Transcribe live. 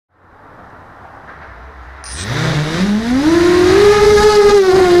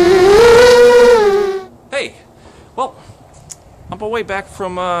the way back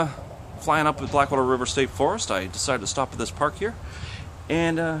from flying up at Blackwater River State Forest, I decided to stop at this park here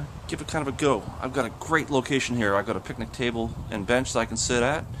and give it kind of a go. I've got a great location here. I've got a picnic table and bench that I can sit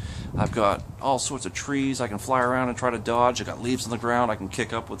at. I've got all sorts of trees I can fly around and try to dodge. I've got leaves on the ground I can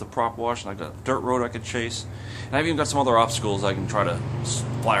kick up with the prop wash, and I've got a dirt road I can chase. And I've even got some other obstacles I can try to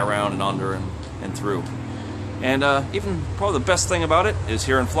fly around and under and through. And even probably the best thing about it is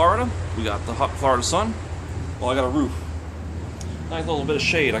here in Florida, we got the hot Florida sun. Well, I got a roof. Nice little bit of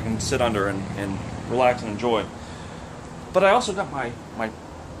shade I can sit under and relax and enjoy. But I also got my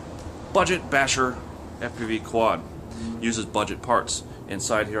budget basher FPV quad. Uses budget parts.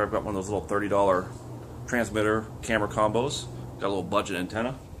 Inside here I've got one of those little $30 transmitter camera combos. Got a little budget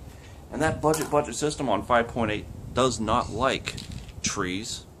antenna. And that budget system on 5.8 does not like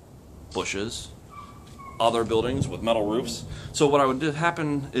trees, bushes, other buildings with metal roofs. So what I would do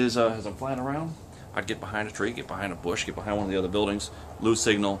happen is as I'm flying around, I'd get behind a tree, get behind a bush, get behind one of the other buildings, lose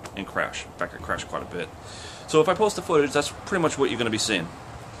signal, and crash. In fact, I crashed quite a bit. So if I post the footage, that's pretty much what you're going to be seeing.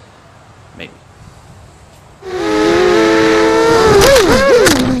 Maybe.